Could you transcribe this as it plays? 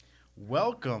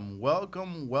Welcome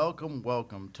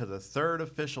to the third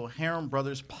official Harem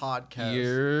Brothers podcast.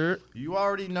 Yeah. You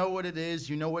already know what it is.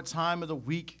 You know what time of the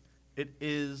week it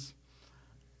is.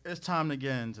 It's time to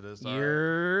get into this. Yeah.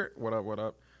 Right? What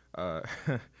up?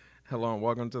 Hello and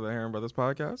welcome to the Harem Brothers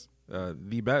podcast,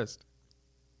 the best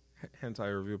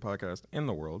hentai review podcast in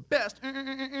the world. Best.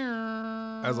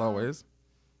 As always,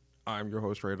 I'm your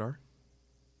host, Radar.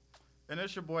 And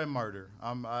it's your boy, Martyr.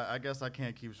 I guess I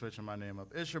can't keep switching my name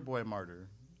up. It's your boy, Martyr.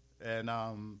 And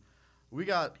we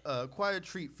got quite a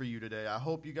treat for you today. I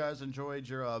hope you guys enjoyed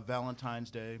your Valentine's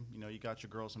Day. You know, you got your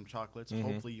girl some chocolates. Mm-hmm.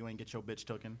 Hopefully you ain't get your bitch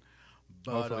taken.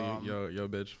 But, hopefully your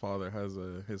bitch father has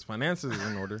his finances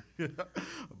in order.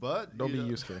 But don't be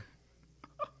Yusuke.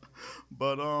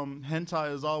 But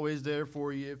hentai is always there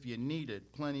for you if you need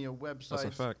it. Plenty of websites. That's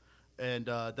a fact. And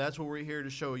that's what we're here to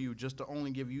show you, just to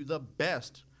only give you the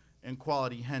best in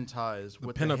quality hentais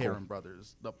with the Harem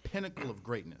Brothers. The pinnacle of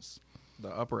greatness. The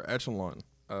upper echelon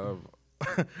of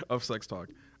of sex talk.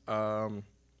 So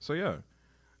yeah,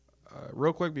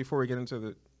 real quick before we get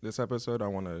into this episode, I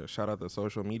want to shout out the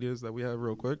social medias that we have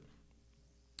real quick.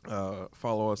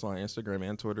 Follow us on Instagram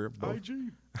and Twitter.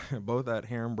 Both at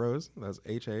Harem Bros. That's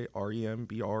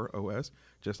HAREMBROS.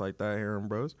 Just like that, Harem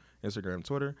Bros. Instagram,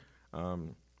 Twitter.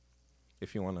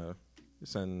 If you want to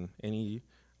send any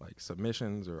like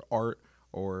submissions or art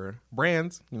or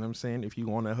brands, you know what I'm saying? If you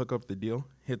want to hook up the deal,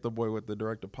 hit the boy with the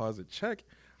direct deposit check.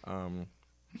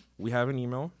 We have an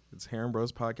email. It's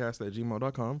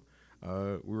harembrospodcast@gmail.com.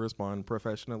 We respond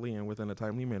professionally and within a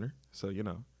timely manner. So, you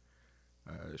know,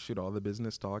 shoot all the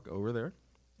business talk over there.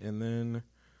 And then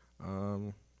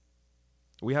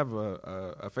we have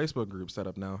a Facebook group set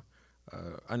up now.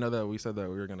 I know that we said that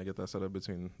we were going to get that set up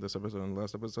between this episode and the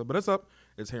last episode, but it's up.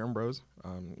 It's Harem Bros. You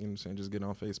know what I'm saying? Just get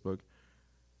on Facebook,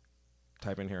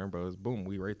 type in Harem Bros. Boom,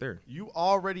 we right there. You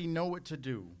already know what to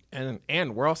do.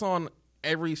 And we're also on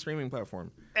every streaming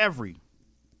platform. Every.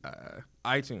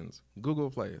 iTunes, Google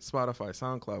Play, Spotify,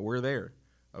 SoundCloud. We're there.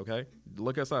 Okay?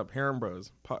 Look us up. Harem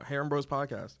Bros. Harem Bros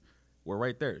Podcast. We're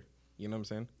right there. You know what I'm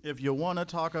saying? If you want to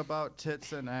talk about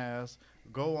tits and ass,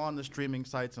 go on the streaming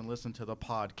sites and listen to the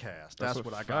podcast. That's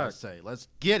what I got to say. Let's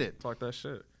get it. Talk that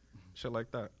shit. Shit like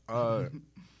that.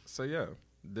 So, yeah,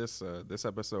 this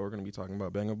episode, we're going to be talking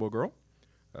about Bangable Girl.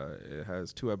 It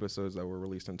has 2 episodes that were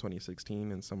released in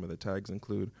 2016, and some of the tags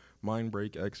include Mind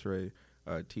Break, X-Ray,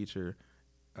 Teacher,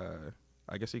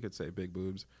 I guess you could say Big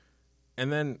Boobs.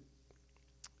 And then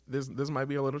this might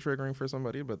be a little triggering for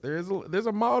somebody, but there's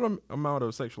a mild amount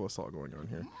of sexual assault going on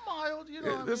here. Mild, you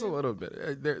know. There's a little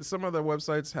bit. Some of the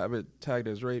websites have it tagged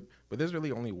as rape, but there's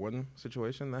really only one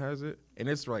situation that has it, and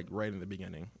it's like right in the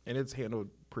beginning, and it's handled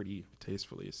pretty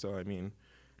tastefully. So I mean,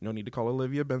 no need to call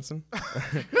Olivia Benson.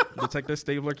 Detective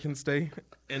Stabler can stay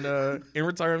in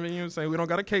retirement. You know, saying we don't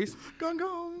got a case. Gung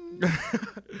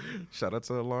gung. Shout out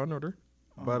to Law and Order.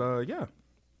 But yeah.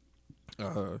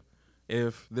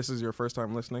 If this is your first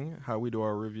time listening, how we do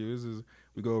our reviews is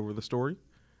we go over the story,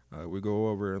 we go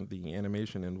over the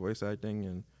animation and voice acting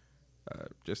and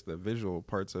just the visual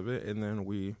parts of it, and then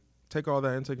we take all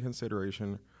that into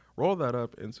consideration, roll that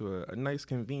up into a nice,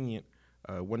 convenient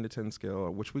 1 to 10 scale,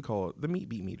 which we call the meat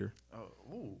beat meter.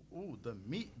 The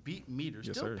meat beat meter.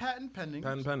 Yes, Still sir. Patent pending.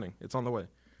 Patent pending. It's on the way.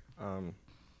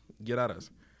 Get at us.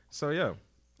 So, yeah,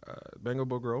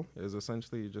 Bangable Girl is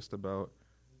essentially just about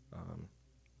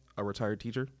a retired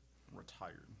teacher.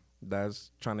 Retired.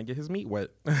 That's trying to get his meat wet.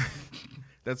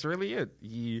 That's really it.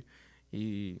 He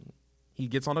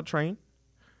gets on a train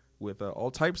with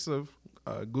all types of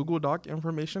Google Doc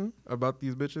information about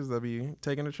these bitches that be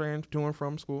taking the train to and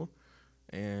from school,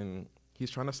 and he's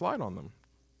trying to slide on them.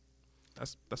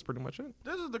 That's pretty much it.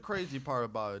 This is the crazy part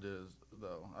about it is,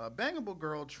 though. Bangable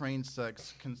Girl train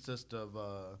sex consists of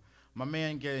my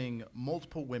man getting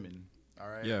multiple women. All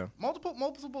right. Yeah. Multiple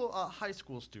high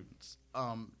school students.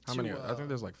 How many? I think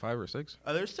there's like 5 or 6.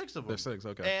 There's 6 of them. There's 6.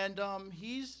 Okay. And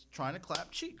he's trying to clap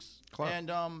cheeks. And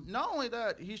not only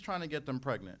that, he's trying to get them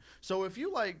pregnant. So if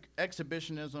you like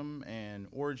exhibitionism and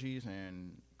orgies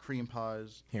and cream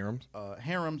pies,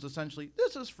 harems essentially,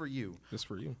 this is for you. This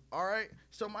for you. All right.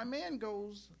 So my man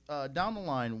goes down the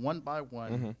line one by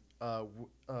one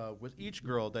with each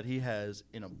girl that he has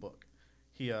in a book.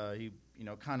 He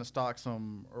kind of stalks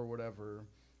them or whatever.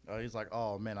 He's like,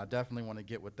 oh man, I definitely want to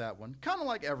get with that one. Kind of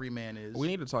like every man is. We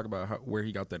need to talk about where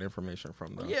he got that information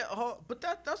from, though. Yeah, but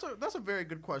that's a very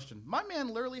good question. My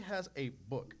man literally has a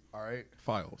book. All right.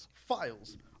 Files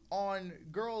on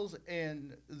girls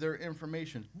and their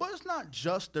information, but it's not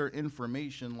just their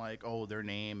information, like their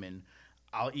name, and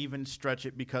I'll even stretch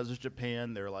it because it's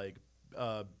Japan. They're like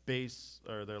base,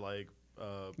 or they're like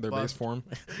Their base bust, form.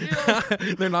 Yeah.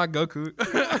 They're not Goku.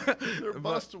 their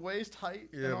bust, waist height.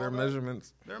 Yeah, and all their that.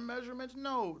 measurements. Their measurements.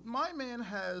 No, my man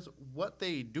has what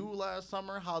they do last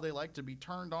summer, how they like to be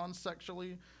turned on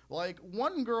sexually. Like,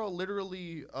 one girl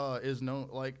literally is known,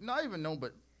 like, not even known,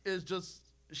 but is just,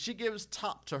 she gives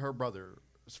top to her brother's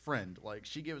friend. Like,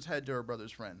 she gives head to her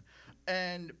brother's friend.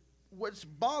 And what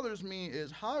bothers me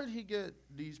is, how did he get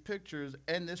these pictures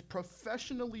and this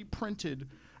professionally printed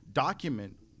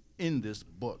document in this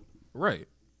book? Right.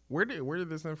 Where did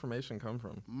this information come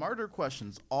from? Martyr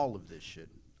questions all of this shit.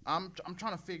 I'm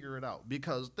trying to figure it out,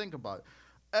 because think about it.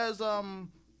 As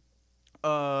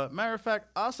matter of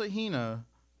fact, Asahina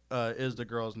is the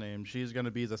girl's name. She's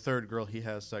gonna be the third girl he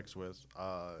has sex with.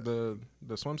 The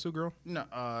swimsuit girl? No,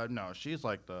 she's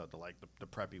like the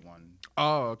preppy one.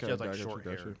 Oh, okay. She has like got short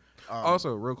got hair.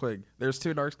 Also, real quick, there's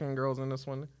 2 dark skinned girls in this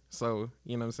one. So,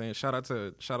 you know what I'm saying? Shout out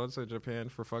to Japan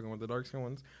for fucking with the dark skinned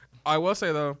ones. I will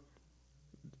say though,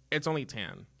 it's only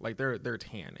tan. Like they're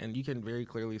tan, and you can very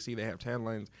clearly see they have tan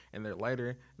lines, and they're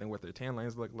lighter than what their tan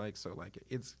lines look like. So like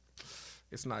it's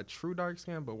not true dark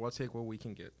skin, but we'll take what we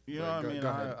can get. You know what I mean?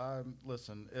 I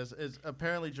listen. Is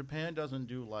apparently Japan doesn't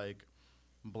do like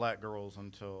black girls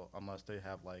unless they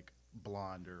have like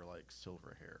blonde or like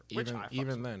silver hair.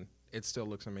 Even then, it still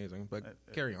looks amazing. But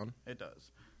carry on. It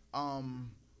does.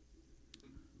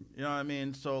 You know what I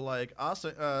mean? So like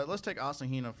let's take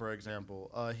Asahina for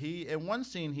example. He in one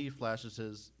scene he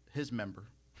flashes his member,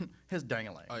 his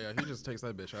dangling. Oh yeah, he just takes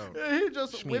that bitch out. He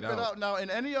just whip it out. out. Now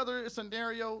in any other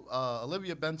scenario,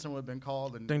 Olivia Benson would have been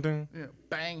called and Ding ding. you know,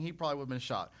 bang, he probably would have been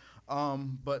shot.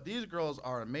 But these girls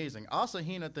are amazing.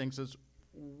 Asahina thinks it's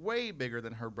way bigger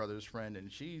than her brother's friend,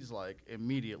 and she's like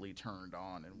immediately turned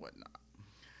on and whatnot.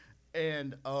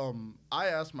 And I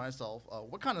asked myself,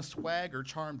 what kind of swag or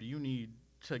charm do you need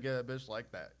to get a bitch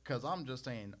like that? Because I'm just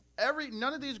saying,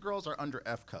 none of these girls are under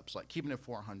F cups, like keeping it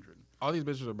 400. All these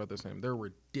bitches are about the same. They're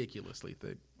ridiculously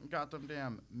thick. Got them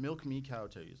damn milk me cow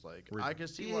titties. Like I can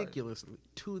see ridiculously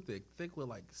too thick with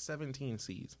like 17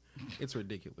 C's. It's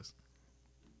ridiculous.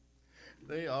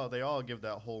 They all give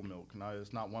that whole milk. No,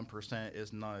 it's not 1%.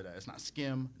 It's none of that. It's not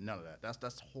skim. None of that.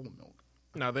 That's whole milk.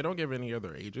 Now they don't give any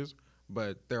other ages,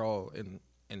 but they're all in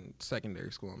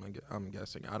secondary school. I'm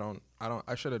guessing.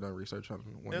 I should have done research on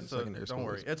when secondary school. Don't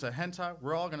worry. It's a hentai.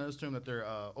 We're all gonna assume that they're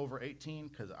over 18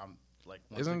 because I'm like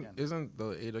isn't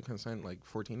the age of consent like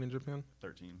 14 in Japan?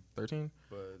 13. 13.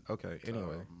 But okay.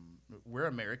 Anyway, we're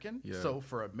American, yeah. So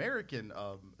for American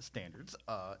standards,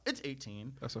 it's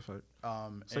 18. That's a fact.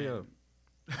 So yeah.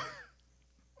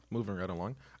 Moving right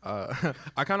along.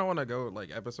 I kind of want to go like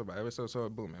episode by episode. So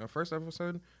boom, in the first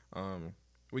episode,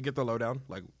 we get the lowdown,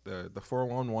 like the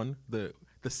 411, the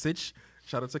sitch.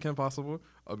 Shout out to Kim Possible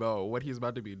about what he's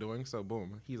about to be doing. So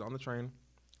boom, he's on the train,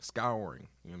 scouring.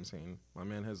 You know what I'm saying? My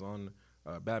man has on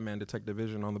Batman Detective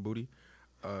Vision on the booty,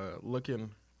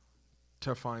 looking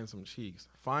to find some cheeks.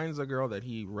 Finds a girl that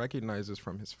he recognizes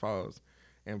from his files,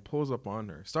 and pulls up on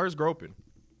her. Starts groping.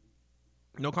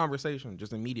 No conversation,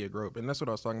 just immediate grope. And that's what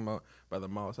I was talking about by the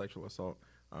mild sexual assault.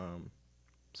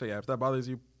 So yeah, if that bothers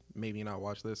you, maybe not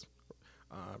watch this.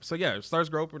 So yeah, starts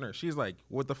groping her. She's like,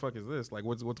 what the fuck is this? Like,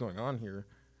 what's going on here?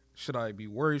 Should I be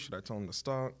worried? Should I tell him to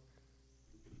stop?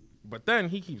 But then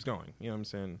he keeps going. You know what I'm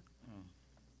saying?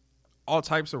 All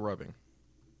types of rubbing.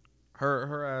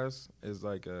 Her ass is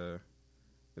like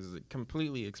is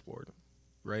completely explored,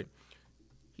 right?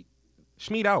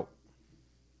 Schmeed out.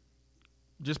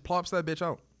 Just plops that bitch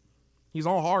out. He's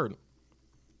on hard.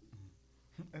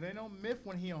 And ain't no myth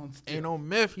when he on stiff. Ain't no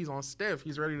myth. He's on stiff.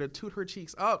 He's ready to toot her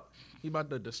cheeks up. He about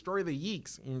to destroy the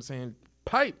yeeks. You know what I'm saying?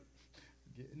 Pipe.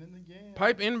 Getting in the game.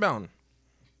 Pipe inbound.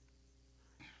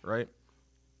 Right?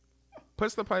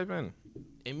 Puts the pipe in.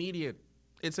 Immediate.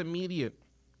 It's immediate.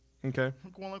 Okay?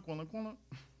 Got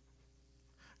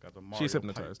the Mario She's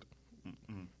hypnotized.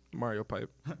 Mario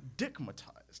pipe.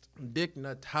 Dickmatized.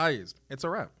 Dicknatized. It's a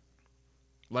wrap.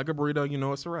 Like a burrito, you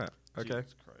know it's a wrap. Okay?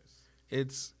 Jesus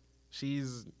Christ.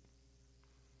 She's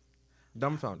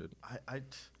dumbfounded.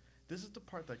 This is the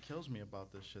part that kills me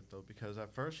about this shit, though, because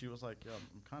at first she was like, yo,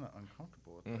 I'm kind of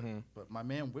uncomfortable with that. But my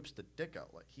man whips the dick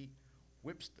out. Like, he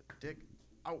whips the dick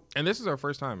out. And this is our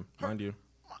first time, mind you.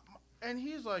 And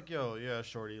he's like, yo, yeah,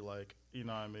 shorty, like, you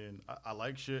know what I mean? I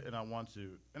like shit and I want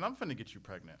to. And I'm finna get you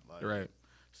pregnant. Like, right.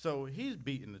 So he's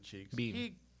beating the cheeks.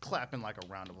 He clapping like a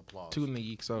round of applause. Tooting the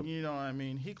yeeks up. You know what I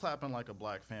mean? He clapping like a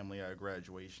black family at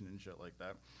graduation and shit like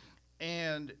that.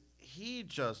 And he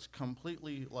just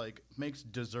completely, like, makes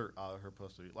dessert out of her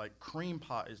pussy. Like, cream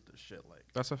pie is the shit. Like,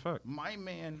 that's a fact. My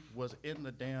man was in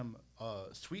the damn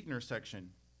sweetener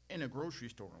section in a grocery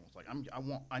store and was like,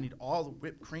 I need all the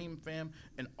whipped cream, fam,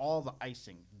 and all the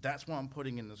icing. That's what I'm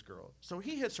putting in this girl. So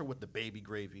he hits her with the baby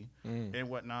gravy and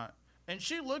whatnot, and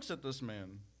she looks at this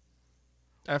man.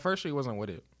 At first, she wasn't with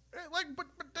it. Like, but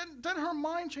then her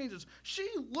mind changes. She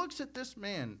looks at this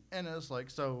man and is like,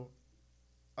 so,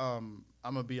 I'm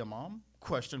gonna be a mom?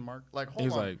 Question mark. Like, hold on.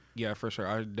 He's like, yeah, for sure.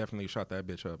 I definitely shot that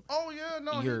bitch up. Oh yeah,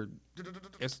 no.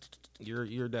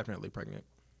 You're definitely pregnant.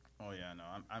 Oh yeah, no.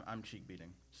 I'm cheek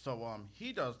beating. So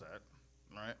he does that,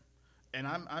 right? And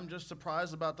I'm just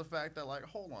surprised about the fact that, like,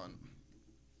 hold on.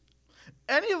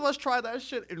 Any of us try that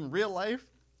shit in real life?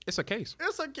 It's a case.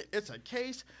 It's a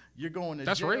case. You're going to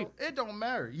That's jail. rape. It don't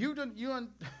matter. You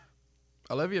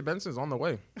Olivia Benson's on the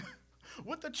way.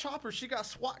 with the chopper. She got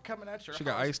SWAT coming at your house. She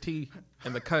got Ice-T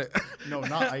in the cut. No,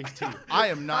 not Ice-T. I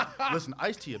am not. Listen,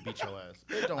 Ice-T will beat your ass.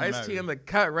 It don't matter. Ice-T in the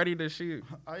cut, ready to shoot.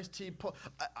 Ice-T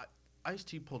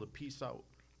pulled a piece out,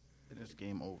 and it's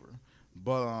game over.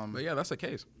 But yeah, that's a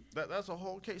case. That's a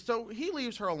whole case. So he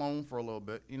leaves her alone for a little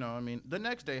bit. You know, I mean, the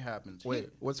next day happens. Wait,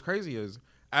 what's crazy is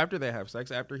after they have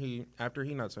sex, after he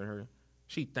nuts on her,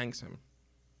 she thanks him.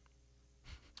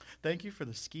 Thank you for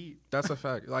the skeet. That's a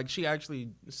fact. Like, she actually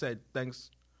said,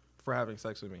 thanks for having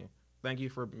sex with me. Thank you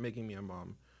for making me a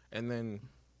mom. And then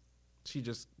she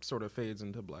just sort of fades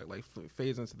into black, like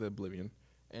fades into the oblivion.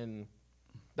 And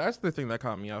that's the thing that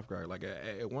caught me off guard. Like,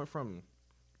 it went from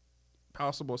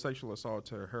possible sexual assault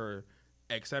to her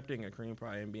accepting a cream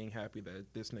pie and being happy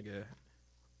that this nigga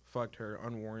fucked her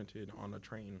unwarranted on a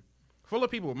train full of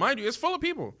people. Mind you, it's full of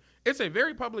people. It's a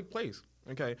very public place.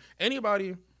 Okay,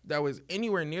 anybody that was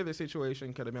anywhere near the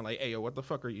situation could have been like, "Hey, yo, what the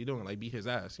fuck are you doing?" Like, beat his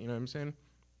ass. You know what I'm saying?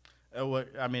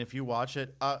 I mean, if you watch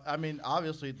it, I mean,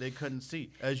 obviously they couldn't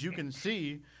see. As you can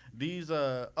see, these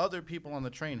other people on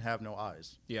the train have no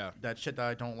eyes. Yeah, that shit that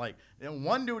I don't like. And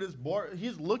one dude is bored.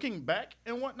 He's looking back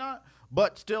and whatnot,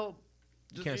 but still,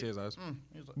 you can't see his eyes.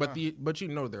 Like, but you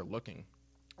know they're looking.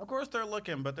 Of course they're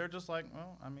looking, but they're just like,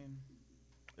 well, I mean,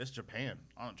 it's Japan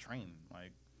on a train.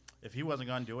 Like, if he wasn't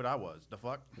gonna do it, I was. The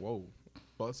fuck? Whoa,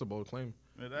 well, that's a bold claim.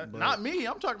 Not me.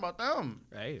 I'm talking about them.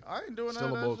 Hey, I ain't doing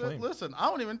still that. A bold claim. Listen, I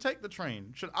don't even take the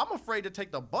train. I'm afraid to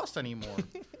take the bus anymore.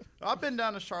 I've been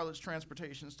down to Charlotte's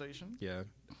transportation station. Yeah,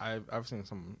 I've seen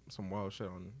some wild shit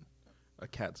on a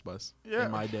cat's bus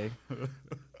in my day.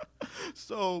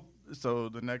 So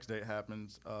the next day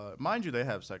happens. Mind you, they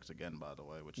have sex again, by the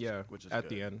way. Which is at good.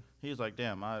 the end. He's like,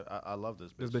 damn, I love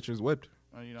this bitch. This bitch is whipped.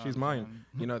 You know, she's mine.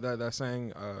 You know that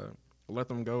saying, let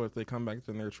them go. If they come back,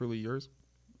 then they're truly yours.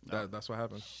 No. That's what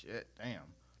happened. Shit, damn.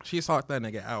 She sought that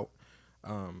nigga out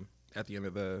at the end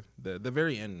of the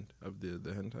very end of the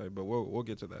hentai, but we'll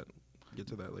get to that. Get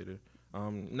to that later.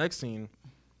 Next scene,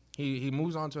 he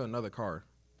moves on to another car,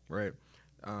 right?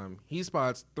 He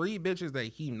spots 3 bitches that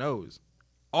he knows,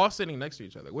 all sitting next to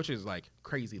each other, which is like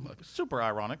crazy luck. Super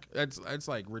ironic. It's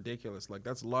like ridiculous. Like,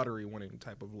 that's lottery winning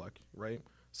type of luck, right?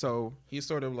 So he's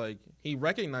sort of like, he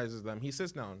recognizes them. He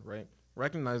sits down, right?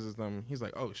 Recognizes them. He's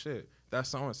like, oh shit, that's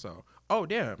so and so. Oh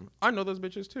damn, I know those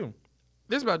bitches too.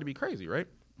 This is about to be crazy, right?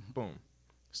 Boom.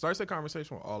 Starts a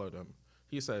conversation with all of them.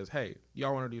 He says, hey,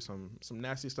 y'all want to do some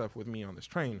nasty stuff with me on this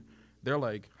train? They're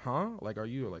like, huh? Like, are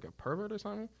you like a pervert or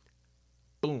something?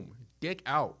 Boom. Dick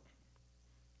out.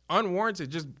 Unwarranted,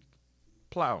 just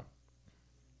plow.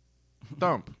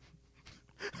 Thump.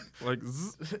 Like,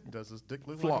 zzz, does his dick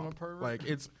look flop. like I'm a pervert? Like,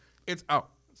 it's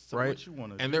out, so right? What you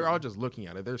wanna and do? They're all just looking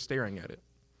at it. They're staring at it.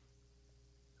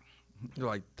 They're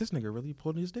like, this nigga really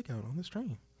pulled his dick out on this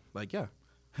train. Like, yeah.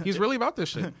 He's really about this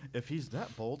shit. If he's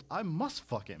that bold, I must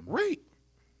fuck him. Right.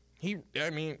 And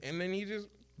then he just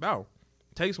bow.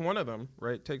 Takes one of them,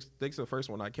 right? Takes the first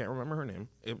one. I can't remember her name.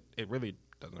 It really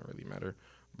doesn't really matter.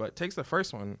 But takes the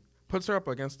first one, puts her up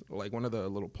against like one of the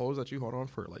little poles that you hold on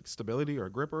for like stability or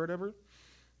grip or whatever,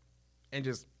 and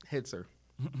just hits her.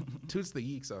 Toots the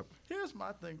yeeks up. Here's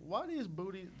my thing. Why these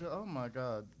booties? Oh my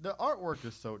god, the artwork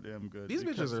is so damn good. These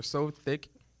bitches are so thick.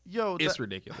 Yo, it's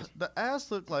ridiculous. The ass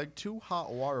look like 2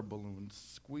 hot water balloons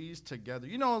squeezed together.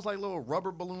 You know, it's like little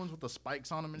rubber balloons with the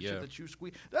spikes on them and shit that you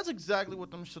squeeze. That's exactly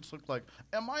what them shits look like.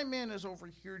 And my man is over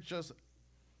here just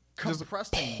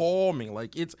compressing, palming.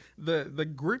 Like, it's the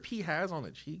grip he has on the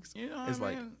cheeks is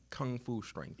like kung fu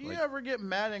strength. You ever get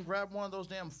mad and grab one of those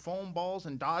damn foam balls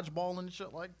and dodgeball and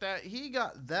shit like that? He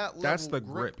got that level that's the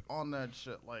grip on that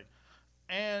shit. Like,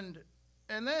 and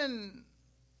then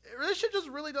this shit just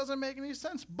really doesn't make any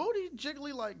sense. Booty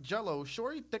jiggly like Jello,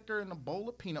 shorty thicker in a bowl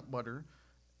of peanut butter,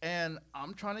 and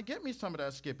I'm trying to get me some of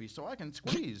that Skippy so I can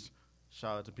squeeze.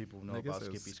 Shout out to people who know about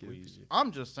Skippy Squeeze.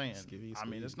 I'm just saying. I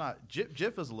mean, it's not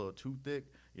Jif is a little too thick.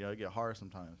 You know, it get hard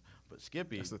sometimes. But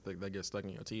Skippy, that's the thing that gets stuck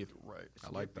in your teeth. Right. I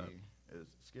like that.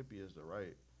 Skippy is the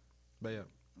right. But yeah,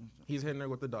 he's hitting her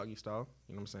with the doggy style.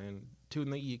 You know what I'm saying?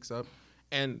 Tooting the yeeks up.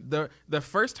 And the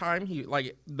first time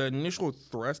the initial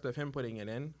thrust of him putting it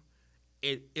in,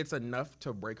 it's enough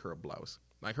to break her blouse.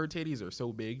 Like, her titties are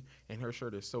so big and her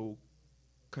shirt is so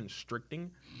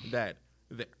constricting that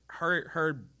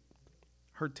her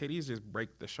titties just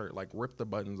break the shirt, like rip the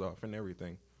buttons off and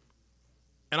everything.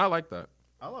 And I like that.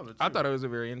 I love it too. I thought it was a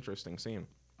very interesting scene.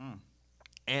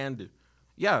 And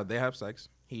yeah, they have sex.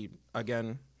 He's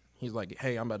like,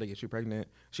 hey, I'm about to get you pregnant.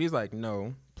 She's like,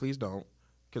 no, please don't,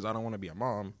 because I don't want to be a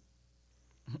mom.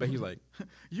 But he's like,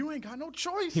 you ain't got no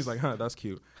choice. He's like, huh, that's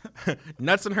cute.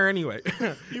 Nuts in her anyway.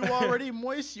 You already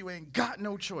moist. You ain't got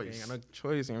no choice. You ain't got no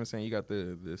choice. You know what I'm saying? You got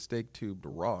the steak tube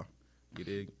raw. You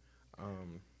dig?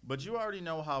 But you already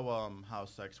know how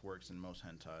sex works in most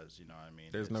hentais. You know what I mean?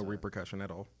 There's no repercussion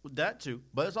at all. That too.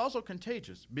 But it's also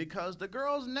contagious because the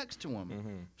girls next to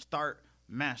him start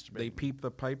masturbating. They peep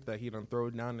the pipe that he done throw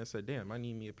down and said, damn, I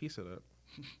need me a piece of that.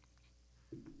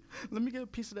 Let me get a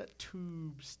piece of that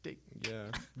tube steak. Yeah,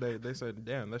 they said,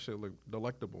 damn, that shit look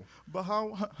delectable. But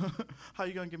how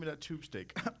you gonna give me that tube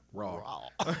steak? Raw.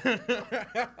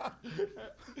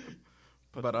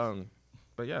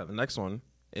 But yeah, the next one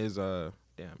is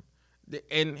damn.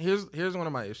 And here's one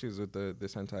of my issues with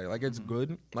this hentai. Like, it's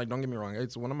good. Like, don't get me wrong.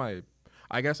 It's one of my,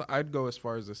 I guess I'd go as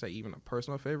far as to say even a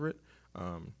personal favorite.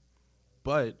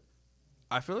 But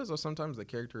I feel as though sometimes the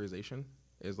characterization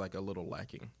is like a little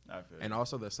lacking. I feel and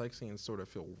also the sex scenes sort of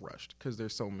feel rushed because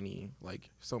there's so many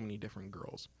different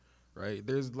girls, right?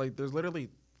 There's literally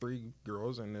 3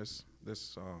 girls in this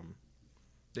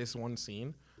one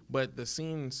scene, but the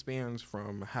scene spans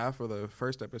from half of the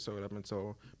first episode up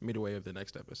until midway of the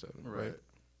next episode, right?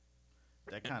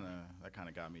 That kind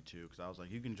of got me too, because I was like,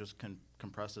 you can just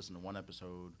compress this into one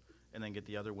episode and then get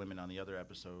the other women on the other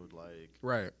episode, like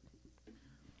right.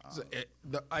 So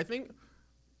I think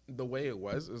the way it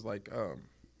was is like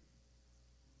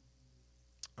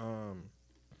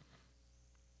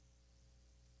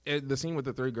the scene with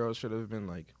the 3 girls should have been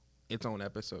like its own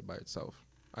episode by itself,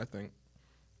 I think,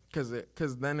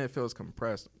 because then it feels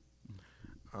compressed.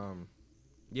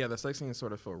 Yeah, the sex scenes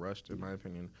sort of feel rushed in my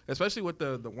opinion, especially with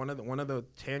the one of the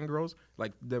tan girls.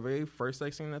 Like, the very first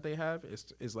sex scene that they have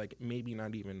is like maybe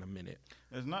not even a minute.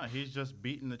 It's not. He's just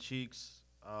beating the cheeks.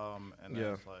 And then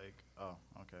it's like, oh,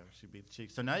 okay, she beat the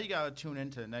cheeks. So now you gotta tune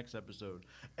into the next episode.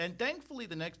 And thankfully,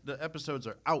 the episodes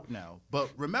are out now. But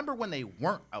remember when they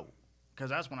weren't out?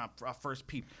 Because that's when I first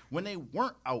peeped. When they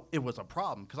weren't out, it was a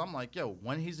problem. Because I'm like, yo,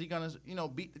 when is he gonna,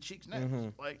 beat the cheeks next?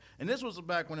 Like, and this was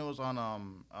back when it was on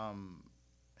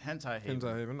Hentai Haven.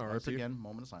 Hentai Haven, Once RIP. again,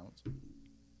 moment of silence.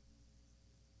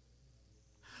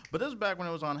 But this was back when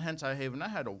it was on Hentai Haven. I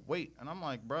had to wait, and I'm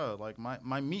like, bro, like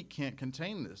my meat can't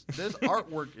contain this. This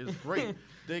artwork is great.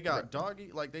 They got doggy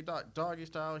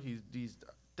style. These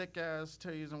thick ass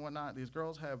titties and whatnot. These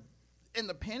girls have, and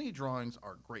the panty drawings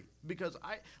are great because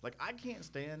I can't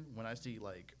stand when I see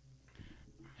like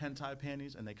hentai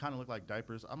panties and they kind of look like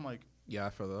diapers. I'm like, yeah,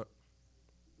 I feel that.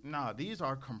 Nah, these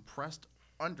are compressed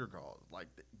undergarments. Like,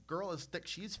 the girl is thick.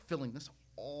 She's filling this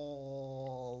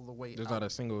all the way. There's out. not a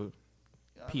single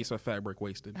piece of fabric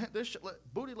wasted. This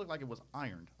booty looked like it was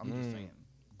ironed. I'm just saying.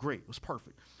 Great. It was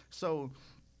perfect. So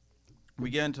we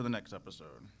get into the next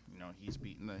episode. He's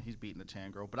beating the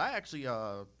tan girl. But I actually,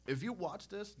 if you watch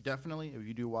this, definitely, if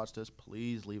you do watch this,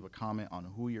 please leave a comment on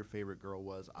who your favorite girl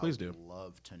was. Please I would do.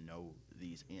 love to know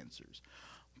these answers.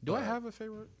 Do I have a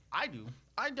favorite? I do.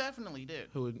 I definitely did.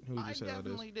 Who would you say that is? I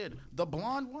definitely did. The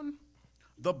blonde one,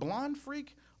 the blonde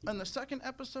freak in the second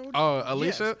episode. Oh,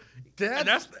 Alicia.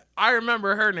 Yes. I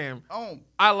remember her name. Oh,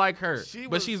 I like her,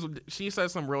 but she said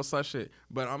some real sus shit.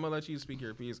 But I'm gonna let you speak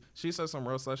your piece. She said some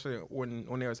real sus shit when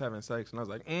they was having sex, and I was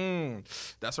like,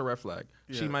 that's a red flag.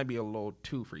 Yeah. She might be a little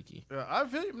too freaky. Yeah, I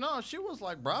feel no. She was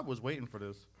like, Rob was waiting for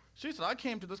this. She said, I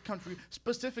came to this country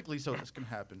specifically so this can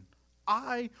happen.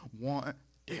 I want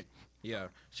it. Yeah.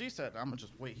 She said, I'm gonna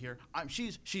just wait here.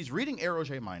 She's reading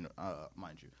Eroge, mind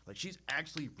you. Like, she's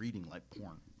actually reading like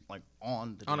porn, like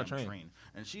on the damn train.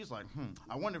 And she's like,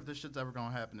 I wonder if this shit's ever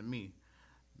gonna happen to me.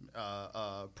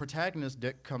 Protagonist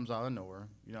Dick comes out of nowhere.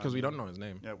 Because we don't know his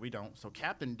name. Yeah, we don't. So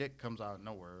Captain Dick comes out of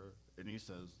nowhere and he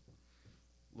says,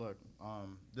 look,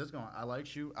 I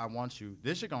like you, I want you.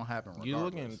 This shit gonna happen regardless. You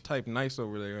looking type nice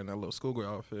over there in that little schoolgirl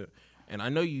outfit. And I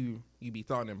know you be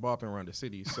thoughting and bopping around the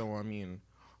city, so I mean,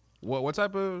 what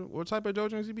type of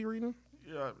Jojins you be reading?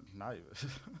 Yeah, not even.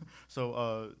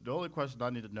 So the only question I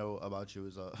need to know about you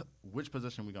is which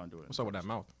position we gonna do it in. What's up with that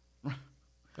mouth?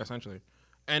 Essentially.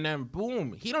 And then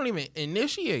boom, he don't even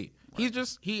initiate. Right.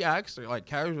 He asks her like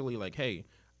casually, like, hey,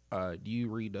 do you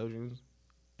read Dojins?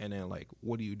 And then like,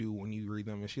 what do you do when you read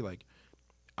them? And she like,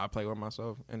 I play with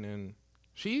myself. And then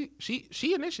she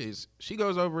initiates. She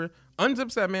goes over,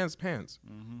 unzips that man's pants,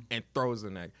 and throws the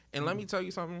neck. And let me tell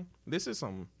you something. This is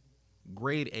some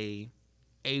grade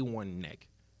A1 neck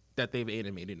that they've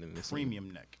animated in this Premium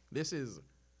scene. neck. This is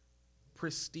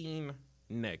pristine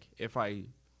neck if I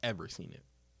ever seen it.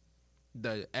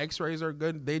 The x-rays are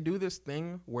good. They do this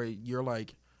thing where you're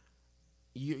like,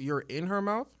 you're in her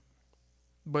mouth,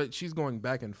 but she's going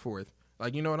back and forth.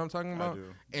 Like, you know what I'm talking about? I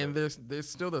do. And there's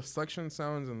still the suction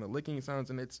sounds and the licking sounds,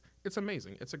 and it's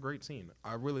amazing. It's a great scene.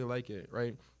 I really like it,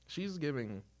 right? She's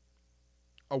giving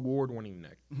award-winning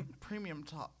neck. Premium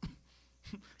top.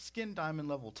 Skin diamond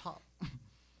level top.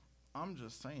 I'm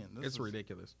just saying. It's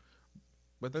ridiculous.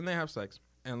 But then they have sex.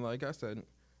 And like I said,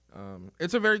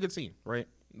 it's a very good scene, right?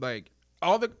 Like,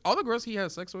 all the girls he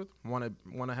has sex with want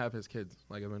to have his kids,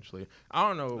 like, eventually. I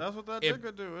don't know. That's what that dick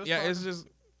could do. It's just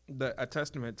a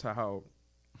testament to how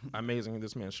amazing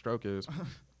this man's stroke is.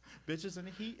 Bitches in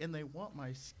the heat and they want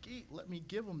my skeet. Let me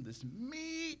give them this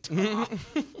meat.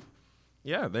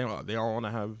 Yeah, they all want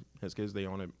to have his kids. They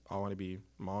all want to be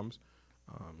moms.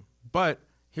 But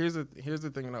here's the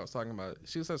thing that I was talking about.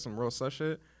 She said some real sus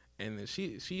shit, and then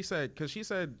she said, because she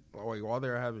said, like, while they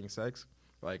were having sex,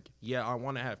 like, yeah, I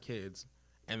want to have kids,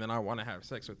 and then I want to have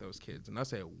sex with those kids. And I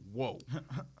said, whoa,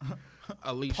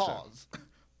 Alicia,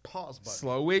 Pause, buddy.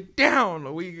 slow it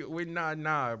down. We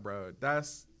nah, bro.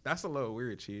 That's a little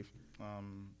weird, Chief.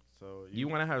 So you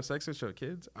want to have sex with your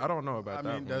kids? I don't know about that.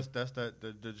 I mean, one. that's the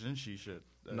Jinshi shit.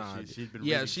 Nah, she's been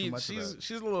yeah, reading too much of that.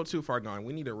 she's a little too far gone.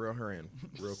 We need to reel her in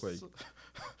real quick.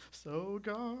 So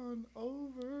gone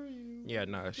over you. Yeah,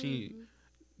 nah,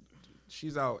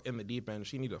 she's out in the deep end.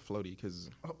 She need a floaty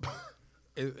because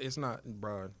it's not,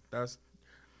 bro.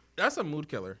 That's a mood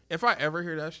killer. If I ever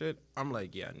hear that shit, I'm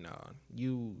like, yeah, nah,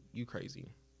 you crazy.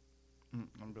 I'm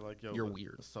gonna be like, yo, you're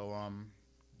weird. So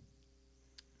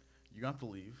you have to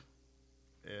leave,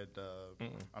 and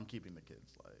I'm keeping the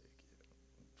kids. Like,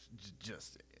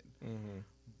 just saying.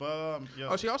 But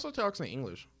yo, she also talks in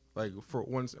English, like for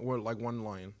one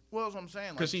line. Well, that's what I'm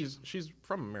saying. Because she's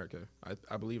from America,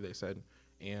 I believe they said.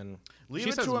 And leave she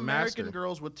it says to American master.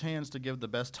 girls with tans to give the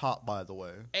best top, by the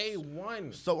way.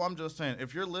 A1. So I'm just saying,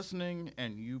 if you're listening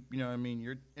and you know what I mean,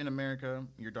 you're in America,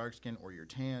 you're dark skinned or you're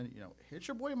tan, hit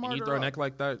your boy Martyr. You throw a up. neck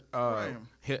like that,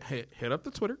 hit up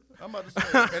the Twitter. I'm about to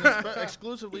say, and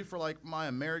exclusively for like my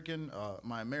American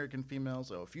females.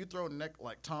 So if you throw a neck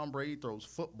like Tom Brady throws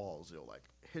footballs, like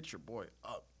hit your boy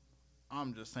up.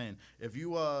 I'm just saying, if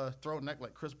you throw a neck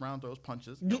like Chris Brown throws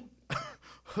punches,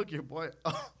 hook your boy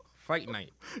up. Fight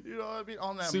night. You know what I mean?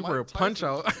 On that Super Mike punch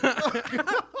Tyson.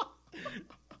 out.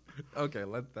 Okay,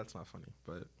 that's not funny,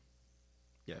 but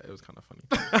yeah, it was kind of funny.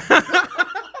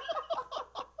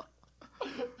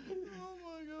 Oh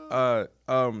my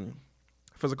god.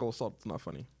 Physical assault's not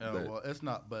funny. Oh, well, it's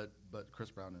not, but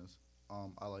Chris Brown is.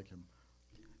 I like him.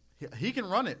 He can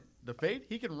run it. The fade,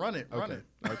 he can run it. Run it.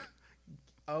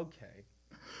 Okay.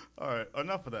 All right.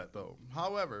 Enough of that though.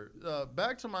 However,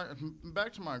 back to my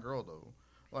girl though.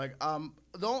 Like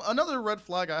another red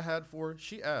flag I had for her,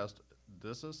 she asked,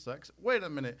 "This is sex?" Wait a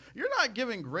minute. You're not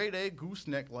giving grade A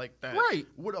gooseneck like that, right?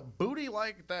 With a booty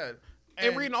like that.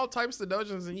 And reading all types of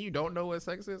dojins and you don't know what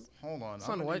sex is? Hold on.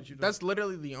 Son, what? That's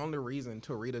literally the only reason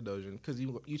to read a dojin, because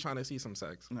you trying to see some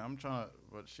sex. No, I'm trying to,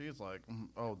 but she's like,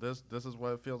 oh, this is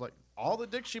what it feels like. All the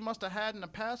dick she must have had in the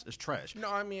past is trash.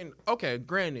 No, I mean, okay,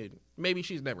 granted, maybe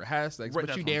she's never had sex, Right,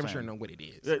 but you damn sure know what it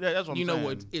is. That's what I'm saying. You know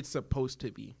what it's supposed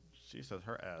to be. She says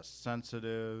her ass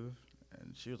sensitive.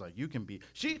 And she was like, you can be.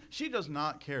 She does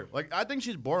not care. Like, I think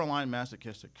she's borderline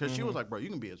masochistic. Because she was like, bro, you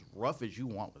can be as rough as you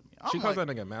want with me. She calls that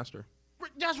nigga master.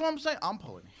 That's what I'm saying. I'm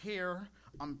pulling hair.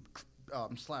 I'm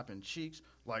slapping cheeks.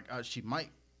 Like, she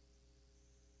might.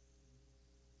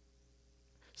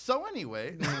 So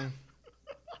anyway,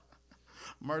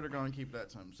 Murder gonna keep that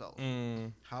to himself.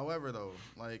 However, though,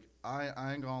 like,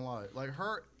 I ain't gonna lie. Like,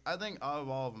 her, I think out of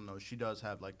all of them, though, she does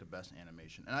have, like, the best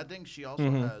animation. And I think she also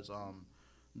has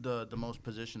the most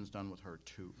positions done with her,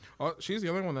 too. Oh, she's the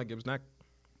only one that gives neck.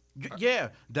 Yeah,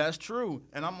 that's true.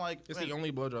 And I'm like, it's the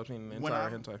only blowjob scene in the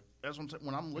entire hentai. That's what I'm saying.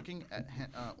 When I'm looking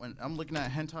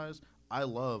at hentais, I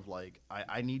love, like,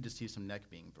 I need to see some neck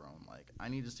being thrown. Like, I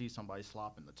need to see somebody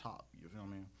slopping the top. You feel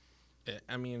me?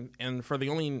 I mean, and for the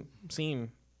only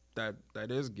scene that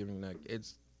is giving neck,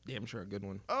 it's damn sure a good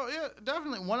one. Oh yeah,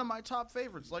 definitely one of my top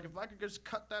favorites. Like, if I could just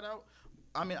cut that out,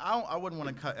 I mean, I wouldn't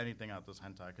want to cut anything out this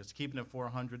hentai, because keeping it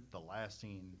 400, the last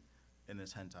scene in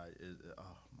this hentai is,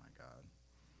 oh my god.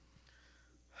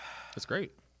 It's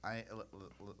great.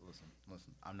 Listen.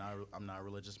 I'm not a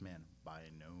religious man by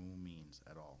no means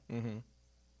at all.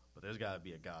 but there's got to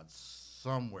be a God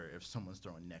somewhere if someone's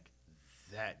throwing neck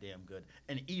that damn good.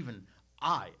 And even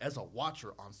I, as a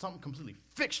watcher on something completely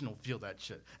fictional, feel that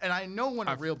shit. And I know when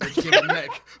a real bitch give a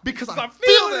neck because I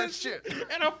feel that shit.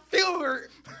 And I feel her.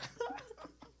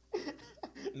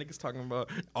 Niggas talking about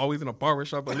always in a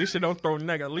barbershop. Alicia don't throw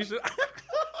neck. Alicia.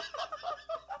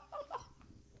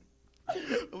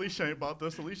 Alicia ain't about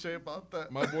this. Alicia ain't about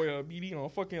that. My boy BD on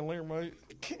fucking lamb, right?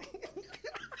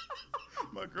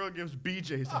 My girl gives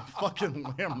BJ's a fucking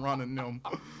lamb running them.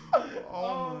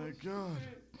 Oh my god.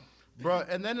 Bro,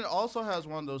 and then it also has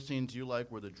one of those scenes you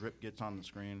like where the drip gets on the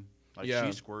screen. Like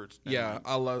she squirts. Yeah,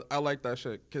 I like that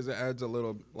shit because it adds a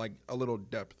little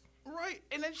depth. Right,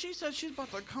 and then she says she's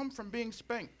about to come from being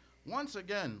spanked. Once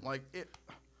again, like it.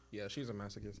 Yeah, she's a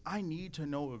masochist. I need to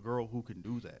know a girl who can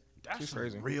do that. That's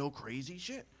crazy. Real crazy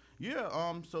shit. Yeah,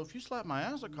 so if you slap my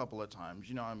ass a couple of times,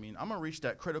 you know what I mean, I'm going to reach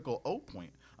that critical O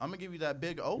point. I'm going to give you that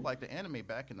big O like the anime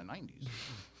back in the 90s.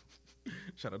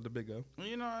 Shout out to Big O.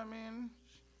 You know what I mean?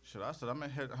 Should I said I'm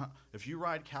going to hit, if you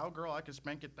ride cowgirl, I can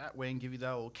spank it that way and give you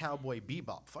that old cowboy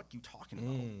bebop. Fuck you talking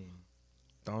about?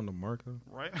 Don DeMarco.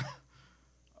 Right?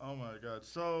 Oh my God.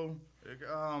 So,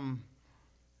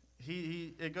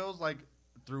 it goes like,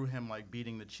 through him like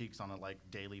beating the cheeks on a like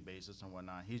daily basis and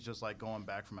whatnot. He's just like going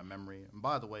back from a memory. And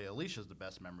by the way, Alicia's the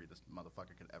best memory this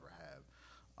motherfucker could ever have.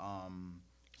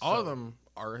 All of them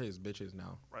are his bitches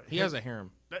now. Right. He has a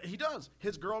harem. He does.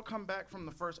 His girl come back from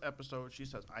the first episode. She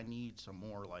says, I need some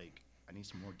more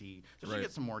D. So she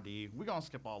gets some more D. We're going to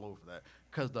skip all over that.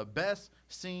 Because the best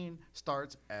scene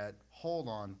starts at, hold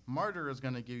on, Martyr is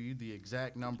going to give you the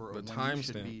exact number of when you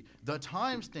should be. The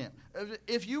timestamp.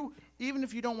 Even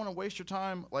if you don't want to waste your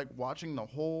time, like, watching the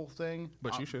whole thing.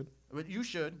 But you should. But you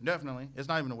should, definitely. It's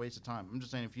not even a waste of time. I'm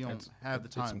just saying if you don't have the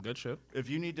time. It's some good shit. If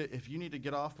you need to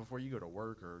get off before you go to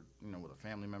work or, you know, with a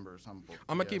family member or something.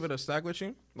 I'm going to keep it a stack with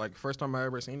you. Like, first time I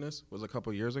ever seen this was a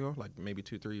couple years ago, like maybe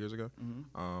 2-3 years ago.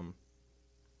 Mm-hmm.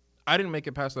 I didn't make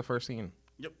it past the first scene.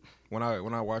 Yep. When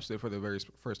I watched it for the very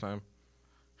first time,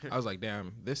 I was like,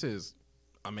 damn, this is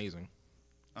amazing.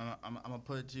 I'm going to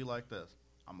put it to you like this.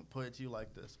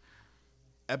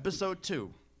 Episode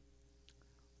 2,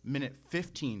 minute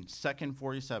 15, second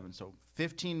 47. So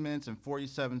 15 minutes and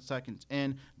 47 seconds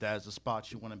in, that is the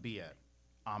spot you want to be at.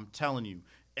 I'm telling you.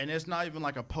 And it's not even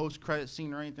like a post-credit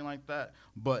scene or anything like that.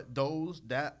 But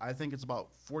I think it's about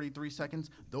 43 seconds.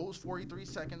 Those 43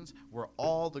 seconds where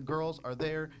all the girls are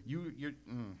there,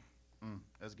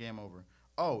 that's game over.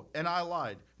 Oh, and I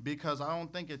lied because I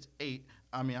don't think it's 8.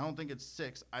 I don't think it's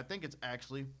 6. I think it's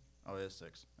actually, it is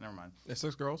 6. Never mind. It's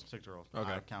 6 girls? 6 girls.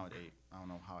 Okay. I counted 8. I don't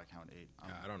know how I counted 8.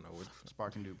 I don't know.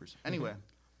 Sparking Dupers. Anyway.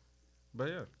 But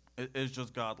yeah. It's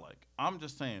just godlike. I'm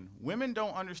just saying, women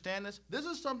don't understand this. This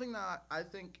is something that I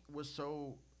think was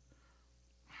so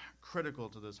critical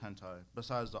to this hentai,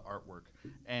 besides the artwork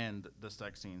and the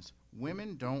sex scenes.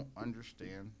 Women don't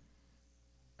understand,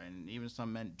 and even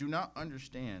some men do not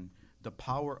understand the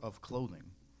power of clothing.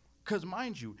 Because,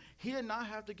 mind you, he did not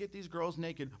have to get these girls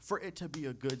naked for it to be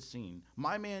a good scene.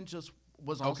 My man just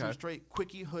was on some straight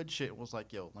quickie hood shit. Was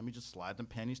like, yo, let me just slide them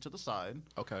panties to the side.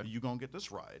 Okay. You gonna get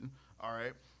this ride. All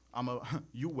right.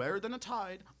 You wear than a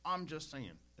tide. I'm just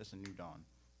saying, it's a new dawn.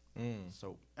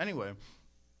 So anyway,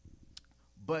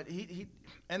 but he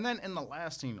and then in the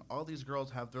last scene, all these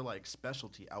girls have their like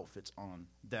specialty outfits on.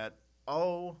 That,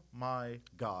 oh my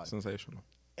God, sensational.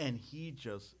 And he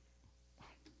just,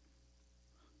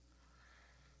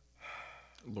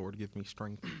 Lord, give me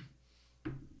strength.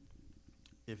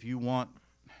 If you want,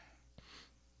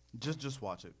 just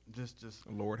watch it. Just.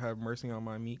 Lord, have mercy on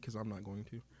my meat, because I'm not going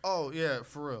to. Oh yeah,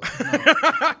 for real.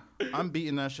 No. I'm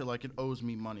beating that shit like it owes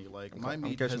me money. Like my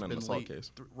meat has been late.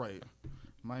 Case. Right.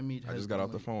 My meat. I just got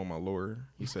off the phone with my lawyer.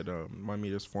 He said my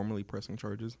meat is formally pressing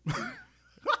charges.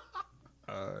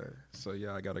 So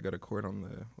yeah, I gotta go to court on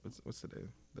the what's today?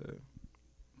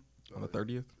 On the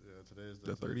 30th. Yeah, today's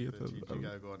the 30th. You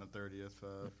gotta go on the 30th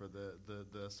for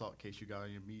the assault case you got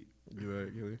on your meat.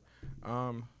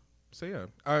 Yeah. So yeah,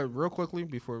 real quickly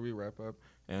before we wrap up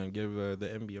and give the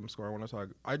MBM score,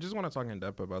 I just want to talk in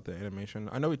depth about the animation.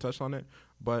 I know we touched on it,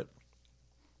 but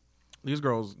these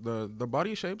girls, the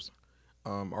body shapes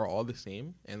are all the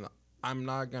same, and I'm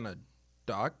not gonna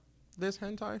dock this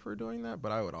hentai for doing that,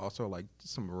 but I would also like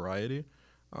some variety.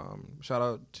 Shout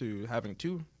out to having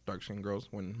 2 dark skinned girls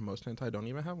when most hentai don't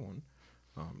even have one.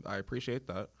 I appreciate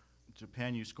that.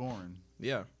 Japan, you scoring?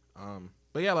 Yeah.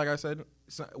 But yeah, like I said,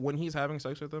 when he's having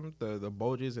sex with them, the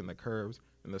bulges and the curves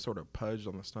and the sort of pudge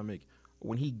on the stomach,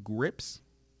 when he grips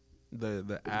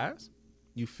the ass,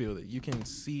 you feel it. You can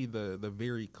see the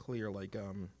very clear, like,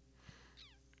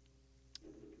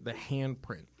 the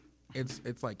handprint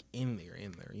it's like in there.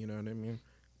 You know what I mean?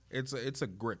 It's a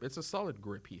grip. It's a solid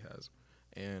grip he has,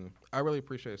 and I really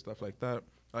appreciate stuff like that.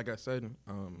 Like I said,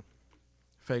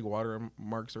 fake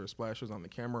watermarks or splashes on the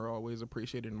camera are always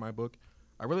appreciated in my book.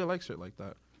 I really like shit like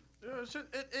that. Yeah,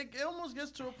 it almost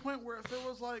gets to a point where if it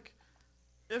was like,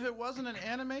 if it wasn't an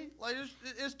anime, like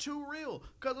it's too real,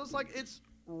 because it's like it's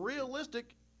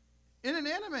realistic in an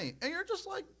anime, and you're just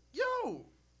like, yo,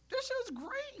 this shit's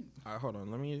great. Hold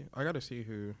on, I gotta see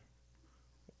who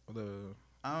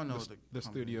I don't know the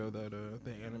studio that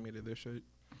they animated this shit,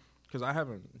 because I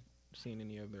haven't seen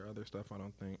any of their other stuff. I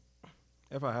don't think.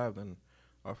 If I have, then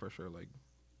I'll for sure like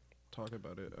talk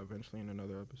about it eventually in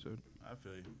another episode. I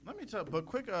feel you. Let me tell, but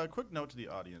quick note to the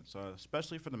audience,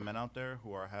 especially for the men out there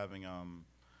who are having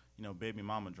baby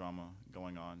mama drama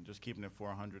going on, just keeping it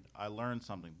 400. I learned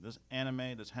something. This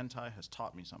anime, this hentai, has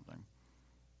taught me something.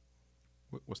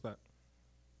 What's that?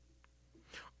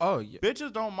 Oh, yeah.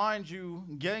 Bitches don't mind you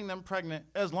getting them pregnant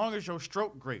as long as your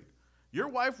stroke great. Your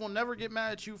wife will never get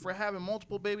mad at you for having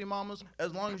multiple baby mamas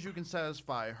as long as you can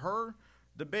satisfy her,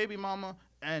 the baby mama,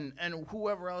 and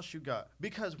whoever else you got.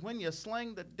 Because when you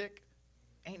slang the dick,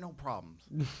 ain't no problems.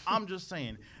 I'm just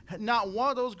saying. Not one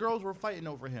of those girls were fighting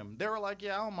over him. They were like,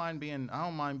 yeah, I don't mind being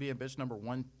bitch number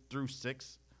 1 through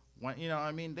 6. You know what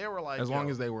I mean? They were like, as long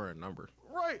as they were a number.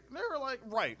 Right. They were like,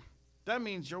 right. That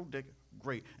means your dick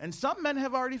great. And some men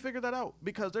have already figured that out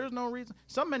because there's no reason.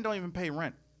 Some men don't even pay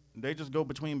rent. They just go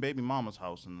between baby mama's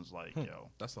house and it's like, yo.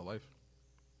 That's the life.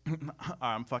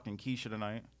 I'm fucking Keisha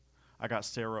tonight. I got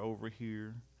Sarah over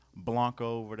here. Blanca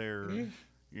over there. You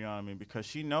know what I mean? Because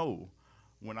she know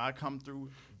when I come through,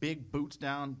 big boots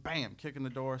down, bam, kicking the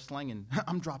door, slinging.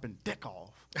 I'm dropping dick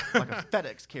off like a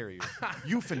FedEx carrier.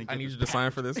 You finna get I need this you to sign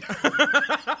for this.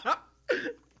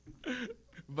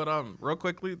 But real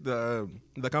quickly, the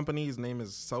company's name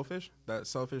is Selfish. That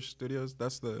Selfish Studios.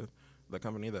 That's the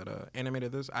company that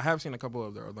animated this. I have seen a couple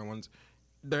of their other ones.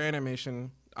 Their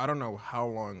animation, I don't know how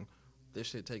long this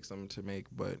shit takes them to make,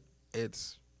 but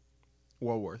it's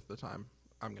well worth the time.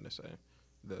 I'm gonna say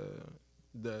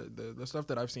the stuff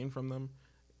that I've seen from them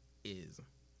is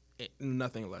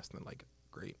nothing less than like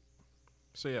great.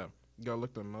 So yeah, go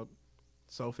look them up.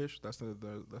 Selfish. That's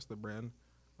the brand.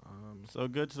 So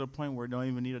good to the point where it don't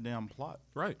even need a damn plot.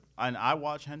 Right. And I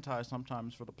watch hentai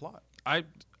sometimes for the plot. I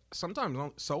sometimes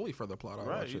solely for the plot. I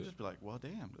right. watch You it. just be like, well,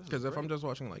 damn. Because if I'm just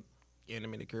watching like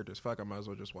animated characters, fuck, I might as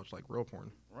well just watch like real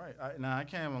porn. Right. I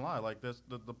can't even lie. Like this,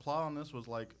 the plot on this was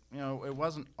like, it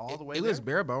wasn't all the way. It there. was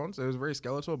bare bones. It was very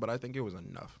skeletal, but I think it was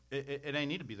enough. It ain't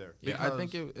need to be there. Yeah, I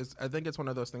think it's one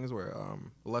of those things where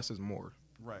less is more.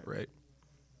 Right. Right.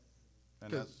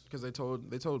 Because they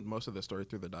told most of the story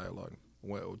through the dialogue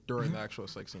during the actual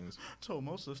sex scenes. Told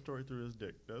most of the story through his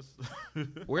dick. That's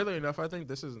weirdly enough, I think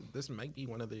this might be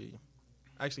one of the.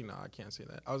 Actually, no, I can't say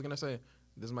that. I was gonna say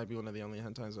this might be one of the only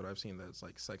hentais that I've seen that's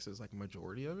like sex is like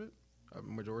majority of it.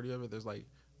 There's like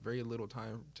very little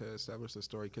time to establish the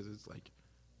story because it's like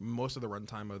most of the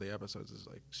runtime of the episodes is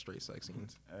like straight sex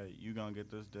scenes. Hey, you gonna get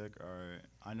this dick? All right.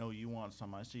 I know you want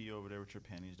some. I see you over there with your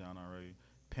panties down already.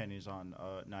 Panties on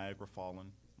Niagara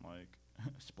Fallen, like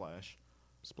splash.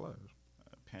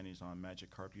 Panties on Magic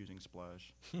Carp using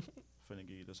splash. Finna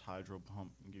give you this hydro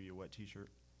pump and give you a wet t-shirt.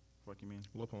 Fuck you mean?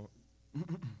 Lip pump.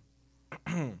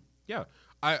 Yeah.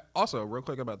 I also real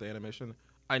quick about the animation.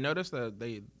 I noticed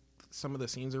that some of the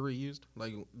scenes are reused.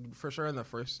 Like for sure in the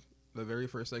very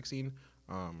first sex scene,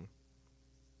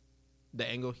 the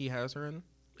angle he has her in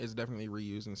is definitely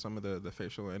reused, and some of the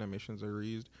facial animations are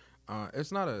reused.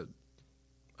 It's not a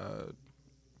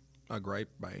gripe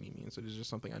by any means. It is just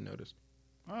something I noticed.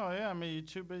 Oh yeah, I mean you're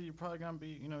too busy. You're probably gonna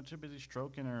be too busy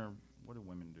stroking, or what do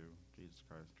women do? Jesus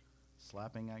Christ,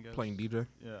 slapping, I guess. Playing DJ.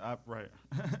 Yeah, right.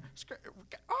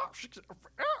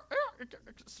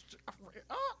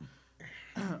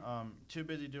 Too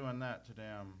busy doing that to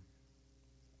damn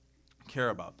care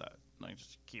about that. Like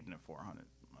just keeping it 400.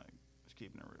 Like just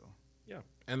keeping it real. Yeah,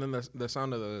 and then the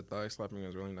sound of the thigh slapping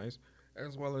is really nice,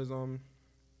 as well as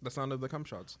the sound of the cum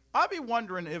shots. I'd be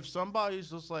wondering if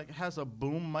somebody's just like has a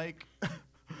boom mic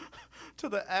to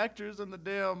the actors in the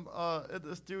damn in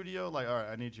the studio. Like, all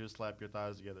right, I need you to slap your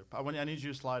thighs together. I need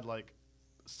you to slide like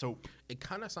soap. It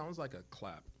kind of sounds like a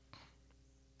clap.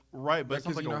 Right, but it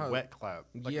sounds like a wet clap.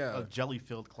 Like a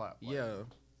jelly-filled clap. Like. Yeah,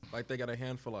 like they got a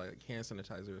handful of like hand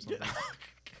sanitizer or something.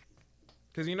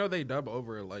 Because they dub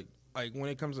over it. Like when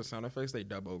it comes to sound effects, they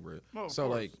dub over it. Oh, so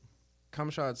like cum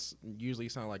shots usually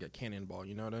sound like a cannonball.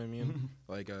 You know what I mean?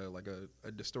 like a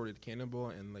distorted cannonball,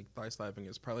 and like thigh slapping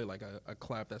is probably like a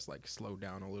clap that's like slowed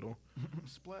down a little.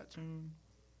 Splatoon.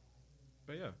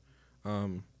 But yeah,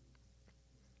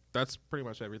 That's pretty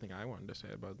much everything I wanted to say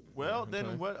about. Well,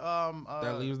 then what?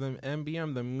 That leaves them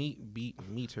MBM, the meat beat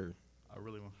meter. I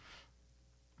really want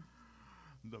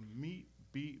the meat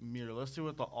beat meter. Let's see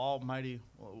what the almighty.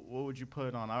 What would you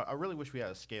put on? I really wish we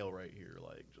had a scale right here.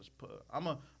 Like, just put.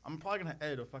 I'm probably gonna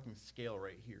edit a fucking scale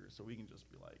right here, so we can just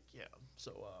be like, yeah.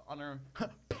 So on our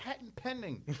patent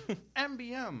pending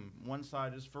MBM. One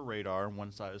side is for radar, and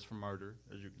one side is for murder.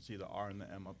 As you can see, the R and the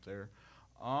M up there.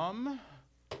 I'm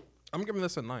giving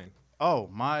this a 9. Oh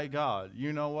my God!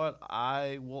 You know what?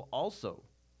 I will also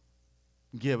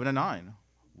give it a 9.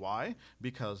 Why?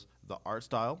 Because the art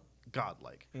style,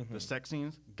 godlike. Mm-hmm. The sex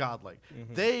scenes, godlike.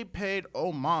 Mm-hmm. They paid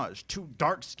homage to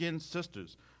dark-skinned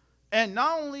sisters. And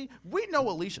not only, we know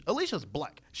Alicia. Alicia's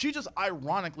black. She just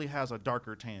ironically has a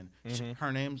darker tan. Mm-hmm.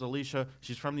 Her name's Alicia.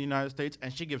 She's from the United States,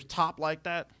 and she gives top like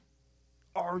that.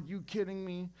 Are you kidding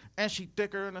me? And she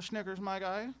thicker than a Snickers, my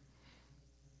guy.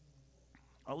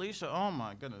 Alicia, oh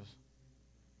my goodness.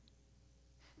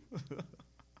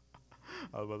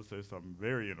 I was about to say something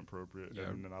very inappropriate,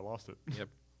 and then I lost it. Yep.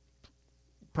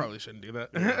 Probably shouldn't do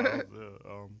that.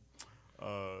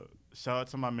 Shout out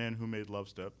to my man who made Love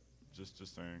Step.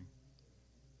 Just saying.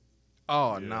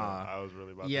 Oh, yeah, nah. I was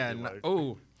really about yeah, to be like.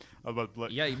 Oh. I was about to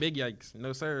like. Yeah, big yikes.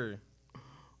 No, sir.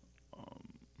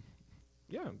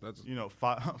 Yeah, that's. You know,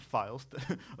 files.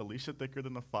 Alicia thicker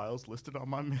than the files listed on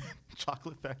my man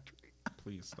Chocolate Factory.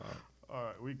 Please stop. All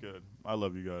right, we good. I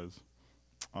love you guys.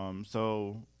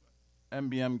 So,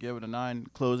 MBM, give it a 9.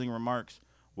 Closing remarks.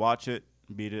 Watch it,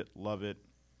 beat it, love it.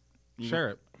 Share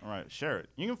it. All right, share it.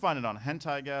 You can find it on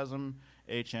Hentaigasm,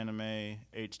 H-Anime,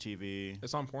 HTV.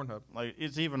 It's on Pornhub. Like,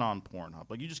 it's even on Pornhub.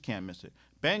 Like, you just can't miss it.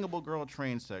 Bangable Girl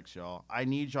Train Sex, y'all. I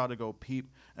need y'all to go peep.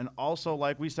 And also,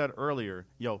 like we said earlier,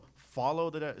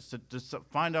 follow to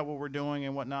find out what we're doing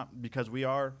and whatnot, because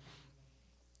we're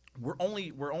only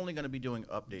going to be doing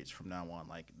updates from now on.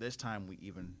 Like, this time we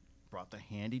even brought the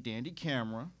handy dandy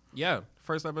camera. Yeah,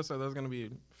 first episode that's going to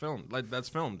be filmed. Like, that's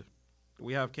filmed.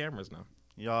 We have cameras now.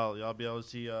 Y'all be able to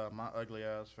see my ugly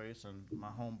ass face and my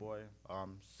homeboy.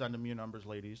 Send him your numbers,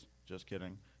 ladies. Just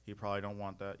kidding. He probably don't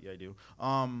want that. Yeah, I do.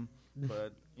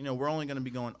 But we're only going to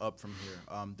be going up from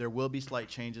here. There will be slight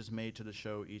changes made to the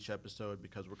show each episode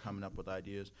because we're coming up with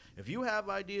ideas. If you have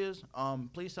ideas,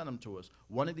 please send them to us.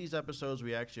 One of these episodes,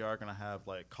 we actually are going to have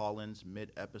like call-ins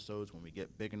mid-episodes when we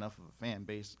get big enough of a fan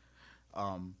base.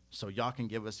 So y'all can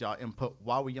give us y'all input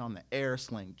while we on the air,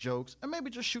 sling jokes, and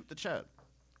maybe just shoot the chat.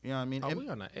 You know what I mean? Are we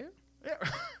on the air? Yeah.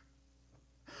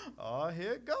 Oh,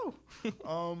 here it go.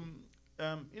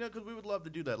 Because we would love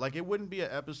to do that. Like, it wouldn't be an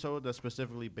episode that's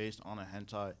specifically based on a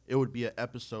hentai. It would be an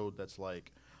episode that's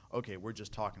like, okay, we're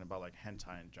just talking about like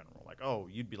hentai in general. Like, oh,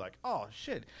 you'd be like, oh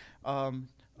shit,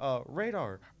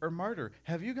 Radar or Martyr.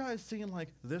 Have you guys seen like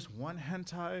this one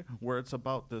hentai where it's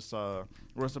about this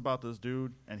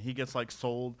dude and he gets like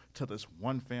sold to this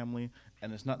one family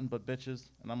and it's nothing but bitches?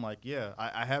 And I'm like, yeah,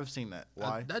 I have seen that.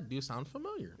 Why? That do sound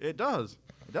familiar. It does.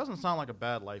 It doesn't sound like a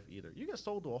bad life either. You get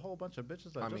sold to a whole bunch of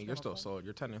bitches. You're still sold.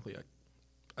 You're technically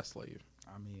a slave.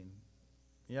 I mean,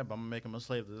 yeah, but I'm gonna make him a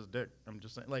slave to this dick. I'm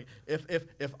just saying, like,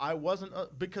 if I wasn't,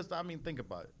 because I mean, think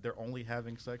about it. They're only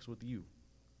having sex with you.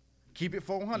 Keep it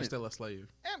 400. You're still a slave.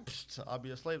 And, I'll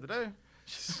be a slave today.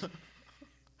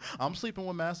 I'm sleeping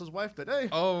with Master's wife today.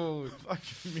 Oh,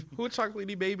 who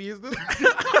chocolatey baby is this?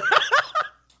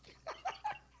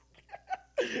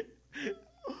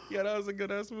 Yeah, that was a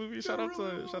good ass movie. Shout out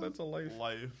to Life.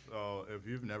 Life. Oh, if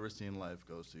you've never seen Life,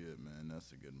 go see it, man.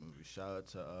 That's a good movie. Shout out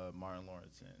to Martin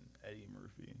Lawrence and Eddie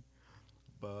Murphy.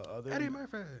 But Eddie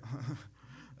Murphy.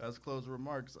 That's closing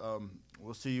remarks.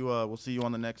 We'll see you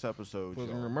on the next episode.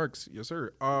 Closing remarks, yes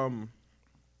sir.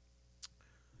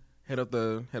 Hit up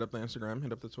the Instagram,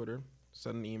 hit up the Twitter,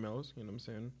 send emails. You know what I'm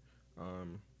saying.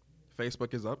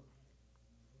 Facebook is up.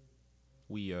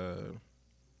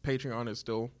 Patreon is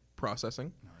still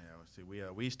processing. Oh,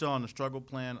 yeah, we still on the struggle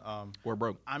plan. We're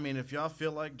broke. I mean, if y'all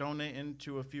feel like donating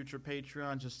to a future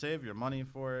Patreon, just save your money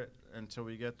for it until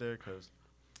we get there, because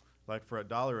like for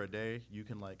 $1 a day, you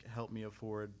can like help me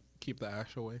afford. Keep the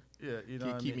ash away. Yeah,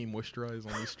 keep me moisturized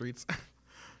on these streets.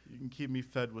 You can keep me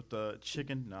fed with the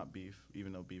chicken, not beef,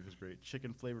 even though beef is great.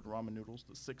 Chicken flavored ramen noodles,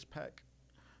 the 6-pack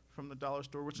from the dollar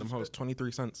store, which is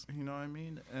 23 cents. You know what I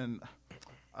mean? And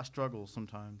I struggle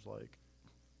sometimes, like,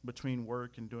 between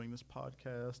work and doing this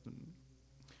podcast, and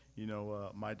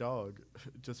my dog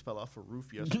just fell off a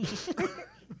roof yesterday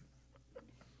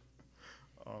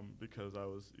because I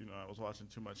was watching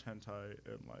too much hentai,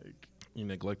 and like you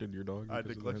neglected your dog. I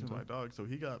neglected my dog, so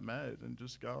he got mad and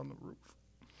just got on the roof.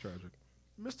 Tragic.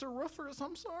 Mr. Roofers,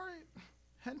 I'm sorry.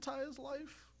 Hentai is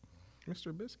life.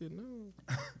 Mr. Biscuit, no.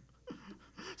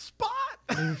 Spot.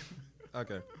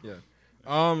 Okay,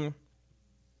 yeah.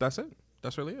 That's it.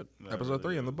 That's really it. That Episode really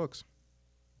 3 in the is. books.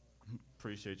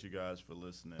 Appreciate you guys for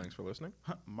listening. Thanks for listening.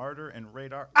 Martyr and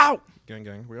Radar. Gang,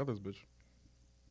 gang. We got this bitch.